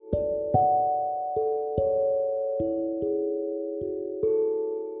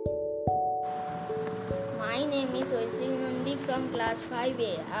from class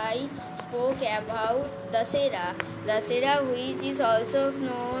 5A. I spoke about Dussehra. Dussehra, which is also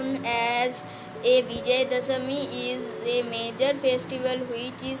known as a Vijay Dashami, is a major festival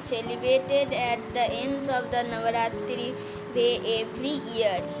which is celebrated at the ends of the Navaratri every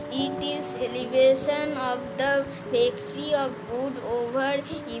year. It is celebration of the victory of good over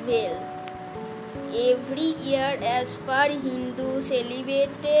evil. Every year, as per Hindu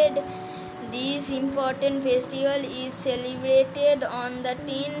celebrated, this important festival is celebrated on the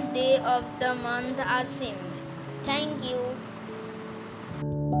 10th day of the month Asim. Thank you.